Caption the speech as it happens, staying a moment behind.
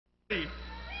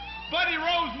Buddy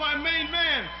Rose, my main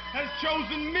man, has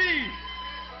chosen me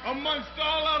amongst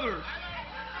all others.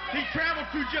 He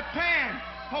traveled to Japan,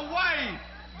 Hawaii,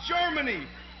 Germany,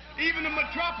 even the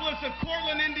metropolis of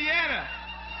Cortland, Indiana.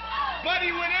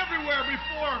 Buddy went everywhere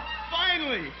before,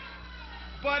 finally,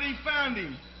 Buddy found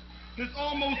him. His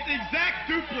almost exact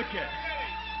duplicate.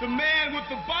 The man with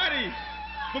the body,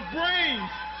 the brains,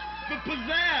 the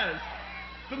pizzazz.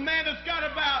 The man that's got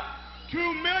about 2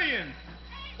 million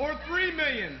or 3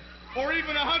 million or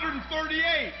even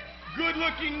 138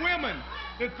 good-looking women,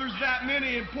 if there's that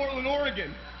many in Portland,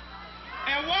 Oregon.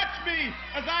 And watch me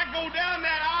as I go down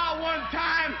that aisle one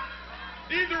time,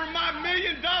 either in my $1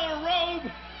 million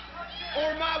robe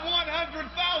or my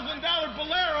 $100,000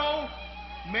 Bolero,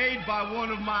 made by one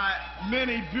of my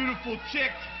many beautiful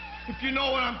chicks, if you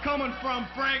know where I'm coming from,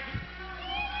 Frank.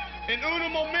 In uno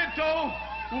momento,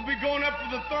 we'll be going up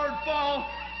for the third fall,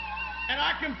 and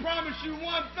I can promise you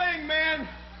one thing, man,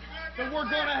 that we're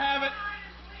going to have it,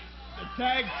 the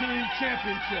Tag Team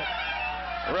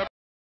Championship.